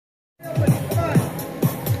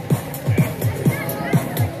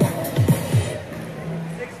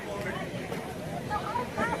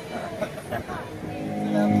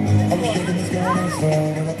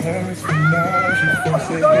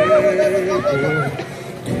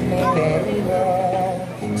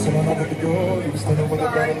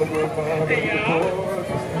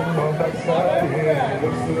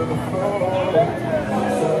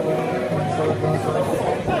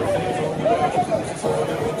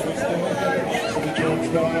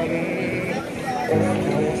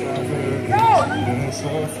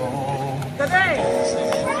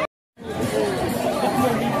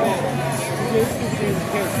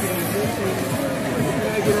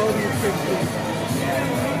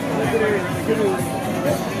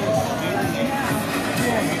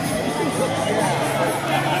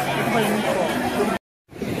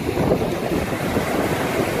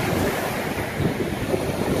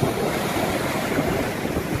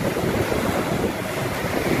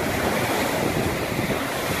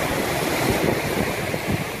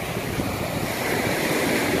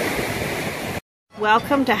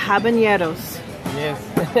Welcome to Habaneros. Yes.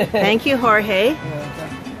 Thank you, Jorge.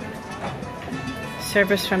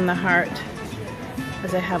 Service from the heart.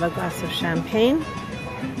 As I have a glass of champagne.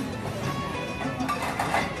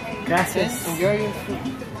 Gracias. Enjoy your food.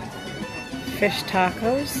 Fish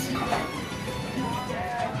tacos.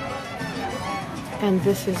 And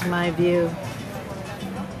this is my view.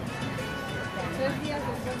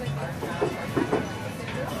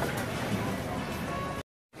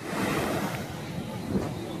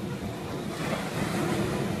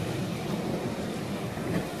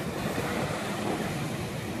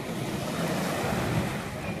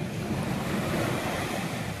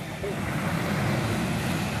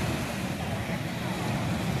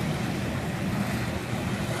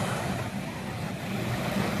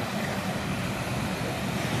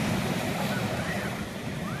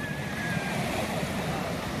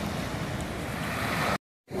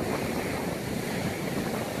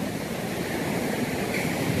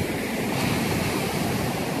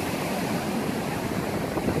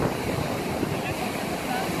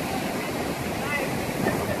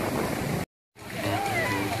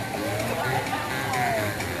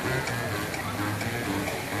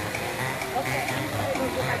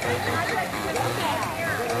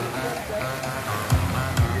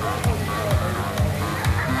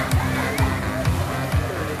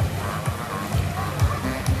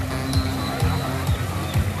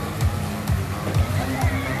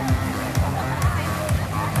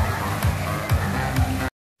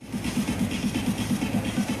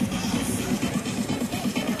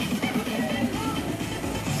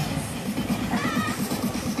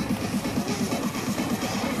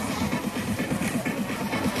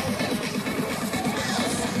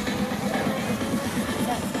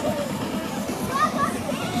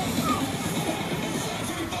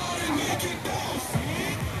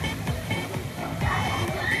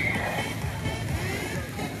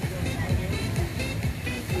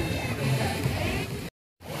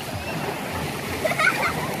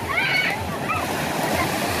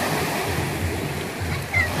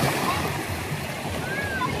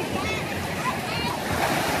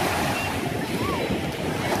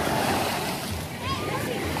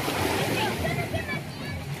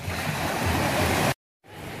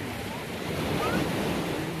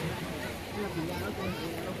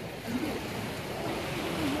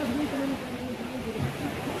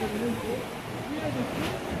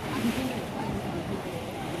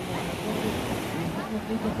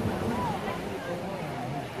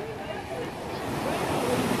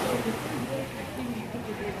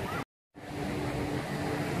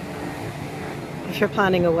 If you're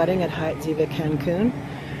planning a wedding at Hyatt Ziva Cancun,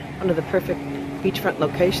 one of the perfect beachfront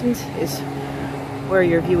locations is where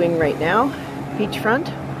you're viewing right now. Beachfront,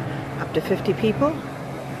 up to 50 people,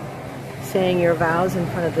 saying your vows in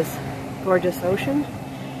front of this gorgeous ocean.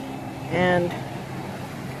 And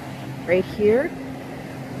right here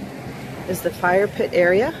is the fire pit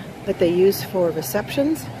area that they use for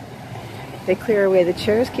receptions. They clear away the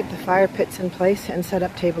chairs, keep the fire pits in place, and set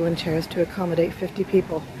up table and chairs to accommodate 50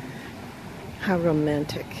 people. How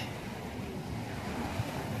romantic.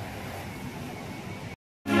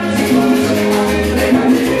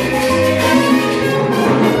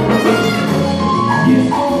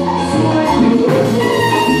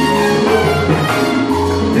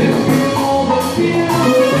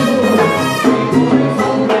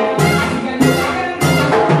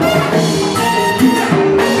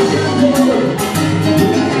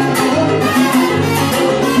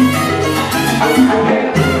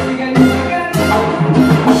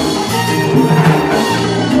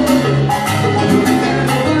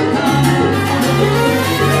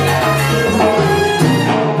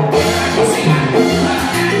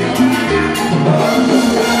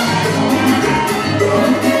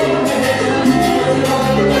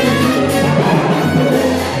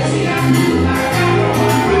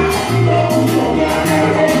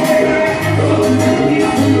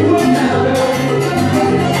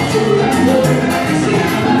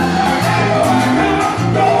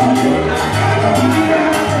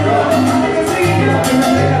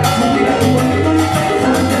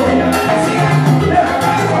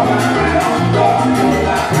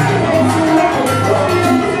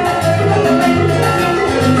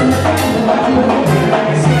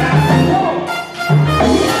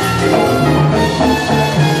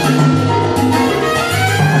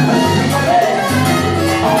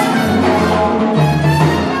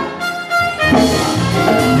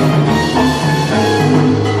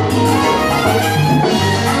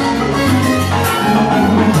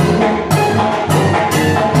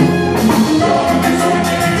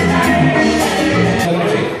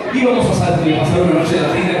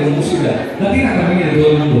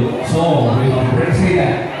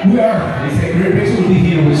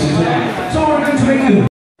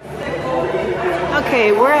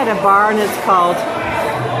 Okay, we're at a bar and it's called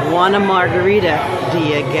Want a Margarita. Do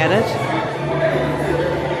you get it?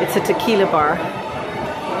 It's a tequila bar.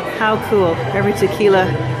 How cool. Every tequila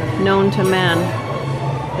known to man.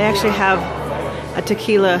 They actually have a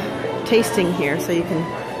tequila tasting here, so you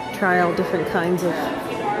can try all different kinds of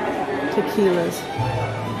tequilas.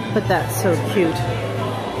 But that's so cute.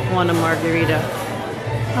 Want a margarita.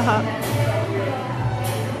 Haha.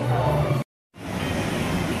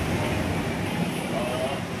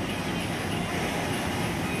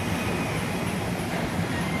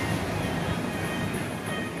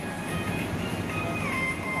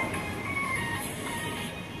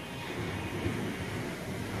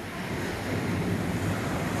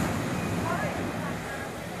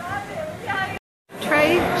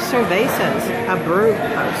 Cervezas, a brew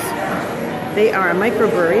house. They are a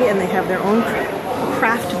microbrewery and they have their own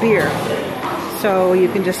craft beer. So you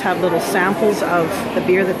can just have little samples of the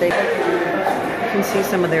beer that they... You can see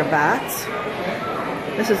some of their vats.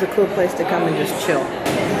 This is a cool place to come and just chill.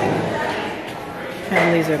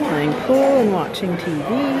 Families are playing pool and watching TV.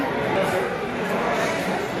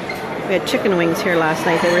 We had chicken wings here last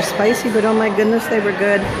night. They were spicy, but oh my goodness, they were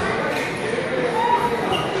good.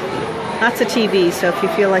 Lots of TV, so if you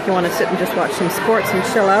feel like you want to sit and just watch some sports and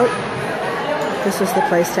chill out, this is the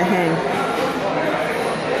place to hang.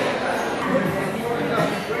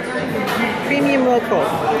 Premium local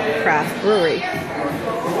craft brewery.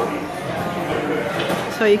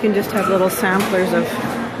 So you can just have little samplers of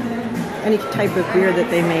any type of beer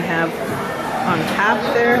that they may have on tap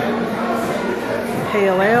there.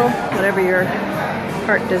 Pale ale, whatever your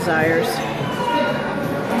heart desires.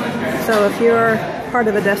 So if you're part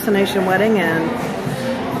of a destination wedding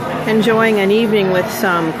and enjoying an evening with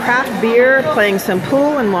some craft beer, playing some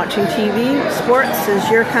pool and watching TV, sports is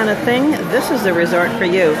your kind of thing, this is the resort for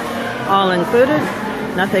you. All included,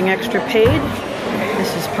 nothing extra paid.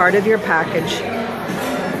 This is part of your package.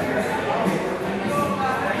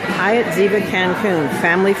 Hyatt Ziva Cancun,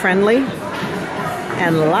 family friendly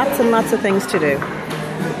and lots of things to do.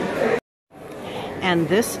 And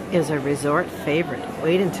this is a resort favorite.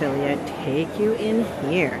 Wait until I take you in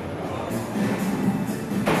here.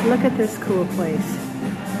 Look at this cool place.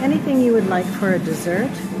 Anything you would like for a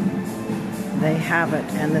dessert, they have it.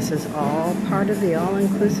 And this is all part of the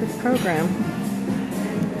all-inclusive program.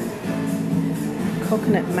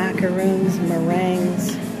 Coconut macaroons,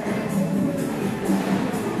 meringues.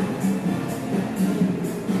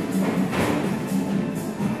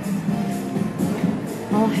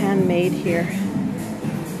 All handmade here.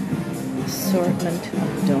 Assortment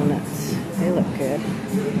of donuts. They look good.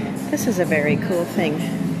 This is a very cool thing.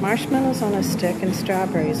 Marshmallows on a stick and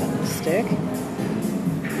strawberries on a stick.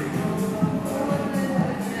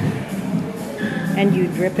 And you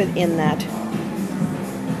drip it in that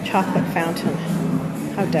chocolate fountain.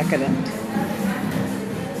 How decadent.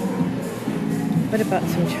 What about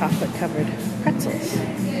some chocolate covered pretzels?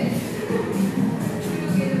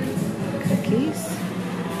 Cookies.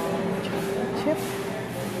 Chocolate chip.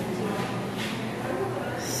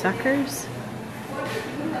 Suckers,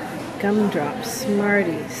 gumdrops,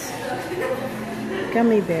 Smarties,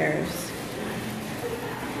 gummy bears,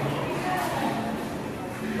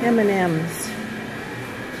 M&Ms.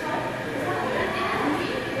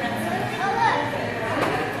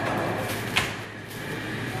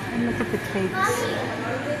 And look at the cakes.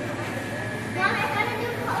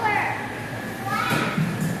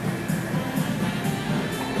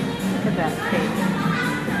 Look at that cake.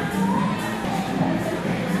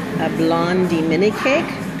 A blondie mini cake,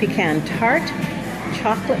 pecan tart,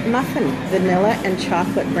 chocolate muffin, vanilla and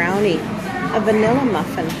chocolate brownie, a vanilla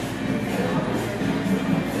muffin,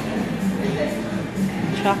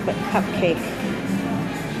 chocolate cupcake,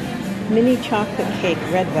 mini chocolate cake,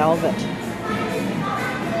 red velvet,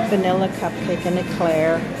 vanilla cupcake, an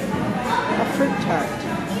eclair, a fruit tart,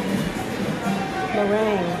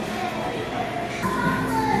 meringue,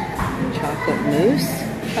 chocolate mousse,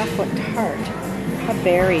 chocolate tart, a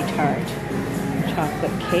berry tart,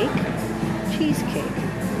 chocolate cake, cheesecake,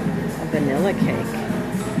 a vanilla cake.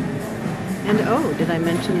 And oh, did I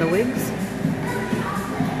mention the wigs?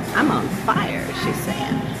 I'm on fire, she's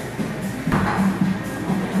saying.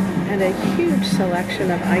 And a huge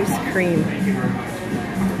selection of ice cream.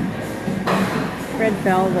 Red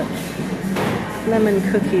velvet, lemon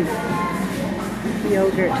cookie,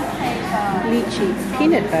 yogurt, lychee,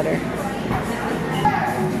 peanut butter.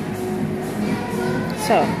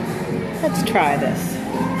 So, let's try this.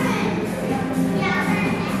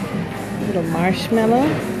 Little marshmallow.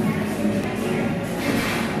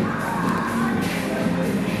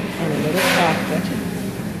 And a little chocolate.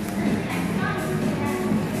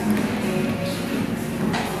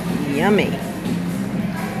 yummy.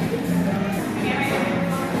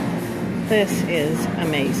 This is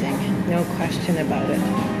amazing, no question about it.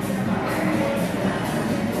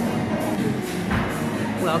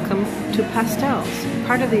 Welcome to Pastels,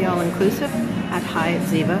 part of the all-inclusive at Hyatt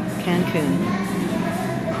Ziva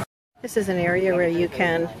Cancun. This is an area where you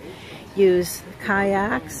can use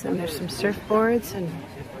kayaks, and there's some surfboards and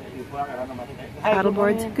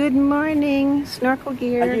paddleboards. Good morning, snorkel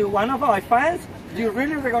gear. Are you one of my fans? Do you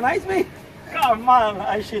really recognize me? Come on,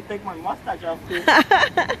 I should take my mustache off too.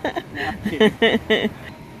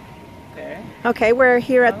 Okay, we're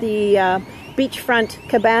here at the beachfront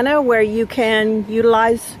cabana where you can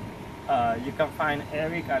utilize. You can find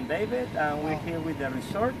Eric and David, and we're here with the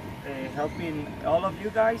resort, helping all of you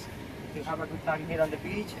guys to have a good time here on the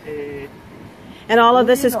beach. And all of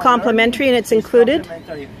this is complimentary, and it's included.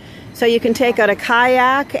 So you can take out a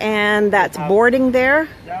kayak, and that's boarding there.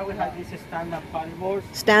 Yeah, we have this stand-up paddleboard.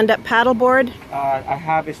 Stand-up paddleboard. I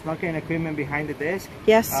have snorkeling equipment behind the desk.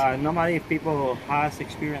 Yes. Normally, if people has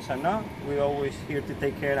experience or not, we're always here to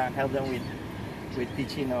take care and help them with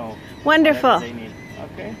teaching or wonderful. They need.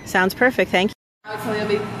 Okay. Sounds perfect. Thank you.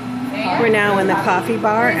 We're now in the coffee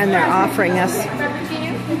bar, and they're offering us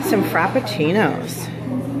some frappuccinos.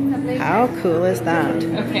 How cool is that?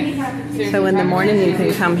 Okay. So in the morning you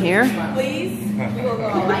can come here. Please, we will go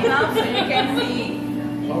line up so you can see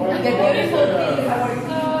the beautiful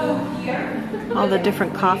view here. All the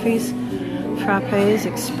different coffees, frappes,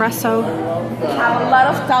 espresso. We have a lot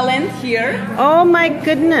of talent here. Oh my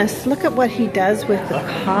goodness, look at what he does with the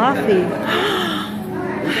coffee.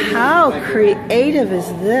 How creative is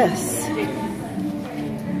this?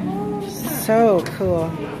 So cool.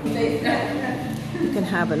 You can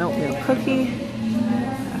have an oatmeal cookie,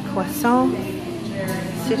 a croissant,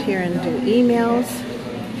 sit here and do emails,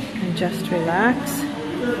 and just relax.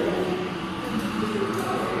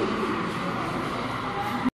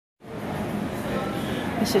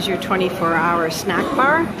 This is your 24-hour snack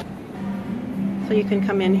bar. So you can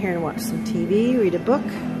come in here and watch some TV, read a book,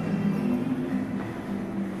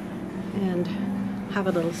 and have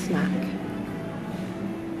a little snack.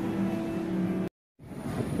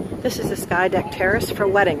 This is a sky deck terrace for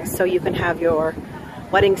weddings, so you can have your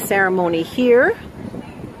wedding ceremony here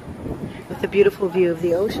with a beautiful view of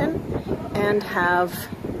the ocean and have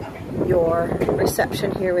your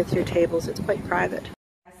reception here with your tables. It's quite private.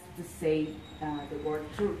 To say the word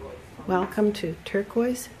turquoise. Welcome to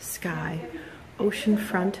Turquoise Sky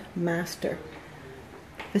Oceanfront Master.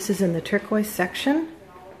 This is in the turquoise section,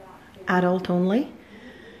 adult only.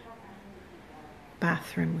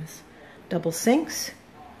 Bathrooms, double sinks.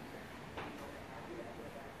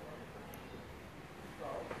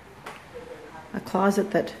 A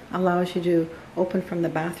closet that allows you to open from the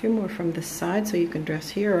bathroom or from the side, so you can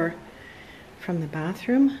dress here or from the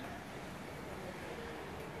bathroom.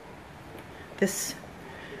 This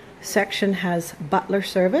section has butler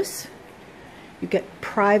service. You get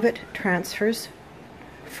private transfers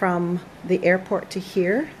from the airport to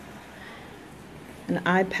here. An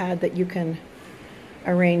iPad that you can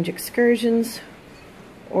arrange excursions,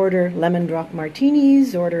 order lemon drop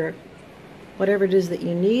martinis, order whatever it is that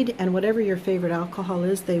you need, and whatever your favorite alcohol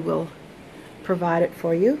is, they will provide it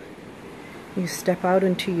for you. You step out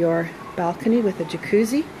into your balcony with a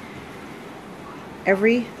jacuzzi.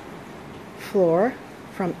 Every floor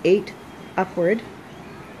from 8 upward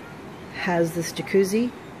has this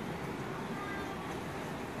jacuzzi.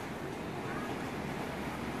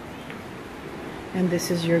 And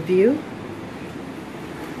this is your view.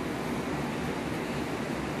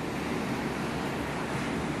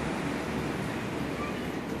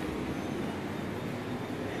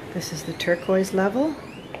 This is the turquoise level.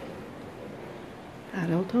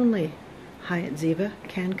 Adult only. Hyatt Ziva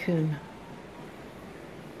Cancun.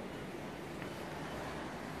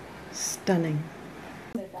 Stunning.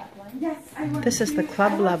 This is the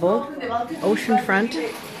club level, oceanfront,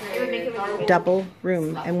 double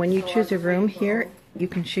room. And when you choose a room here, you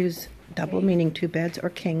can choose double, meaning 2 beds, or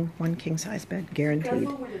king, 1 king size bed, guaranteed.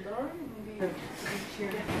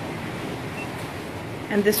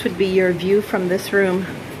 And this would be your view from this room.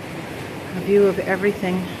 A view of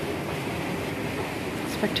everything.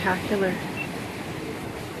 Spectacular.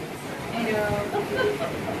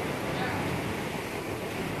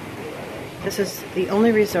 This is the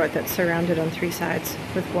only resort that's surrounded on 3 sides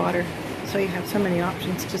with water, so you have so many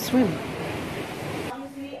options to swim.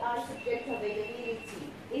 Honestly, are subject to availability.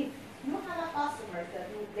 If you have a customer that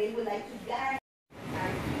they would like to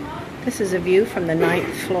guarantee. This is a view from the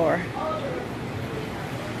 9th floor.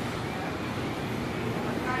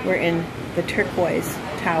 We're in the Turquoize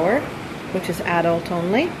Tower, which is adult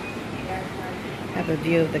only. Have a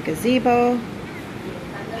view of the gazebo,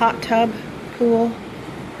 hot tub, pool,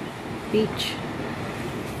 beach.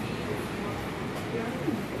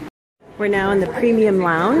 We're now in the premium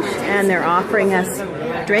lounge and they're offering us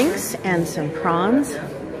drinks and some prawns.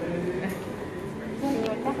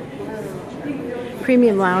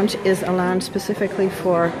 Premium lounge is a lounge specifically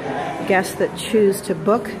for guests that choose to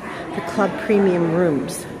book the club premium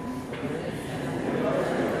rooms.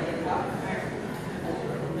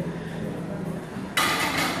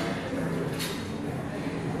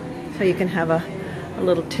 So you can have a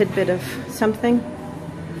little tidbit of something.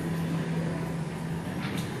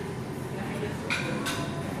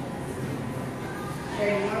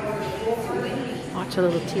 Watch a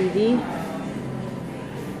little TV.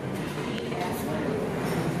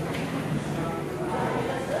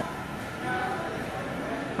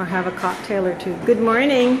 Or have a cocktail or two. Good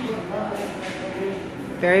morning.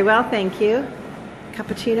 Very well, thank you.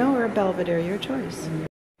 Cappuccino or a Belvedere, your choice.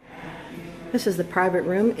 This is the private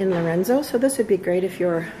room in Lorenzo, so this would be great if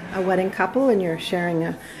you're a wedding couple and you're sharing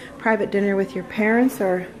a private dinner with your parents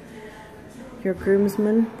or your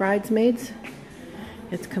groomsmen, bridesmaids.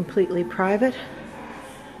 It's completely private.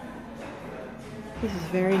 This is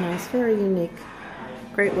very nice, very unique.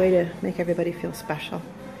 Great way to make everybody feel special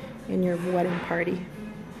in your wedding party.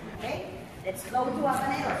 Okay, let's go to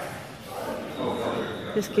Habanero.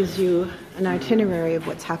 This gives you an itinerary of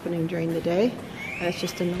what's happening during the day, and it's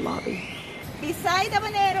just in the lobby. Beside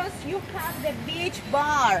Habaneros, you have the beach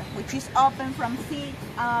bar, which is open from 10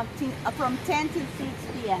 to 6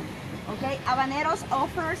 p.m. Okay, Habaneros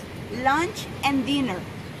offers lunch and dinner.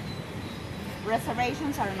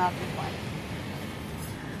 Reservations are not required.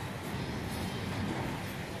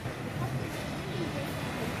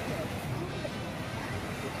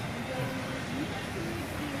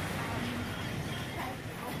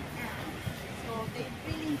 So they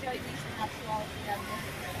really enjoy this natural that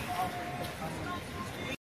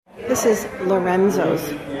This is Lorenzo's.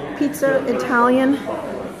 Pizza, Italian.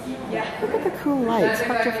 Look at the cool lights.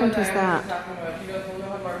 How different is that?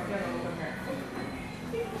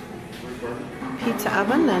 Pizza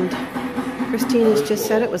oven, and Christine has just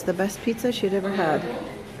said it was the best pizza she'd ever had.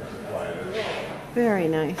 Very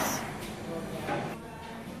nice.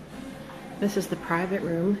 This is the private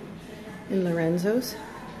room in Lorenzo's.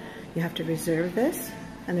 You have to reserve this,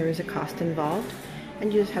 and there is a cost involved,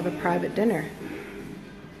 and you just have a private dinner.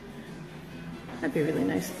 That'd be really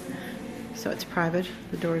nice. So it's private,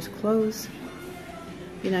 the doors close.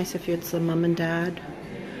 Be nice if it's the mom and dad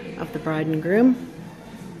of the bride and groom.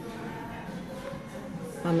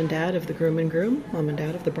 Mom and dad of the groom and groom. Mom and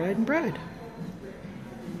dad of the bride and bride.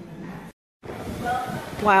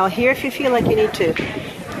 While here, if you feel like you need to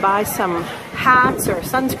buy some hats or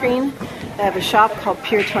sunscreen, they have a shop called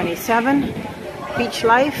Pier 27. Beach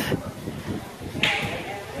Life.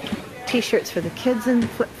 T-shirts for the kids and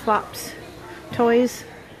flip-flops. Toys,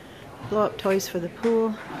 blow-up toys for the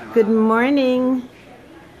pool. Good morning.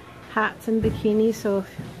 Hats and bikinis, so if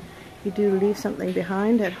you do leave something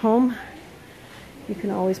behind at home, you can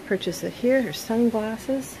always purchase it here. There's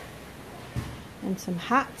sunglasses and some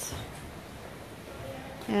hats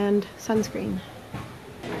and sunscreen.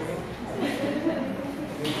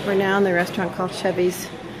 We're now in the restaurant called Chevy's.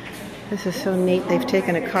 This is so neat. They've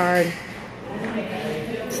taken a card,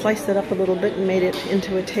 sliced it up a little bit and made it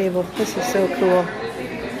into a table. This is so cool.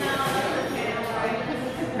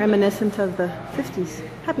 Reminiscent of the 50s,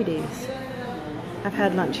 happy days. I've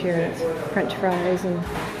had lunch here and it's French fries and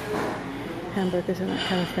hamburgers and that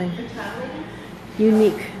kind of thing.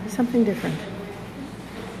 Unique, something different.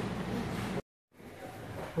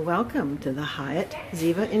 Welcome to the Hyatt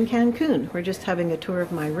Ziva in Cancun. We're just having a tour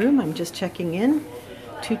of my room. I'm just checking in.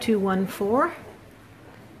 2214.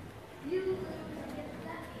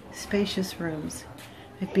 Spacious rooms.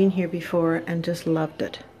 I've been here before and just loved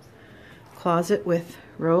it. Closet with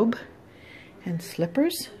robe and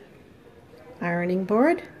slippers. Ironing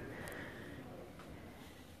board.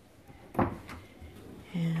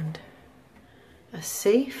 And a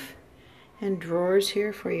safe and drawers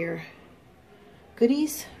here for your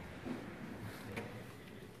goodies.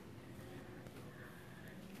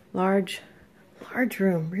 Large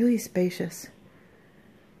room, really spacious.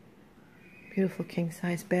 Beautiful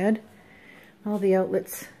king-size bed. All the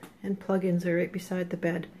outlets and plug-ins are right beside the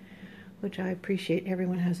bed, which I appreciate.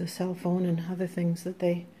 Everyone has a cell phone and other things that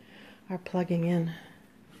they are plugging in.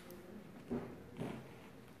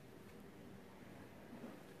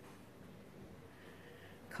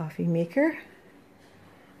 Coffee maker.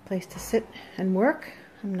 Place to sit and work.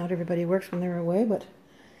 Not everybody works when they're away, but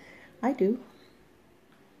I do.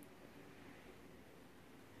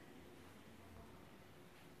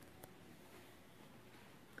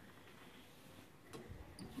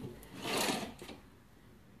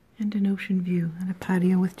 And an ocean view and a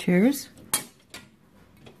patio with chairs.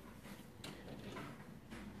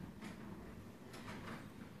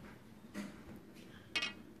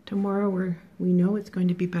 Tomorrow we know it's going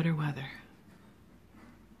to be better weather.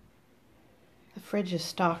 The fridge is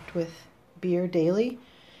stocked with beer daily,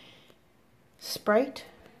 Sprite,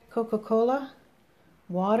 Coca-Cola,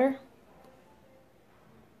 water,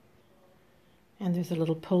 and there's a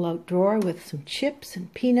little pull-out drawer with some chips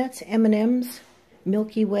and peanuts, M&Ms,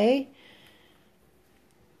 Milky Way.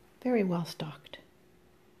 Very well stocked.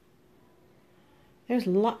 There's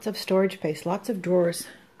lots of storage space, lots of drawers.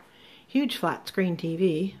 Huge flat screen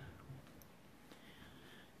TV.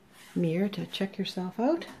 Mirror to check yourself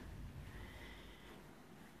out.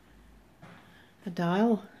 A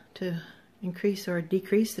dial to increase or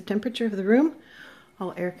decrease the temperature of the room.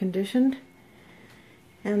 All air conditioned.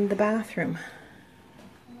 And the bathroom.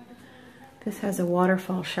 This has a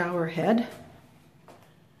waterfall shower head.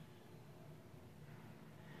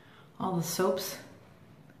 All the soaps,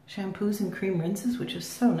 shampoos and cream rinses, which is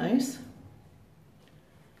so nice.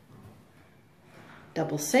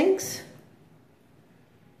 Double sinks.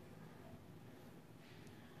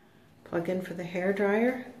 Plug in for the hair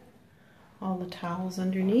dryer. All the towels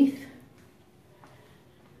underneath.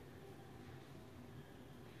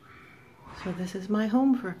 So this is my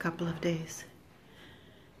home for a couple of days.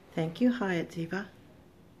 Thank you, Hyatt Ziva.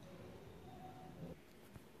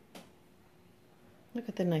 Look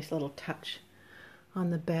at the nice little touch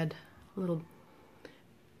on the bed. A little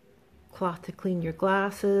cloth to clean your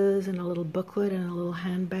glasses and a little booklet and a little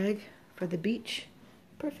handbag for the beach.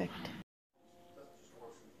 Perfect.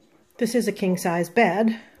 This is a king-size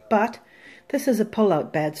bed, but this is a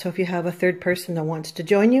pull-out bed, so if you have a third person that wants to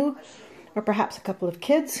join you, or perhaps a couple of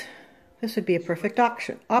kids, this would be a perfect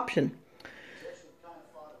option.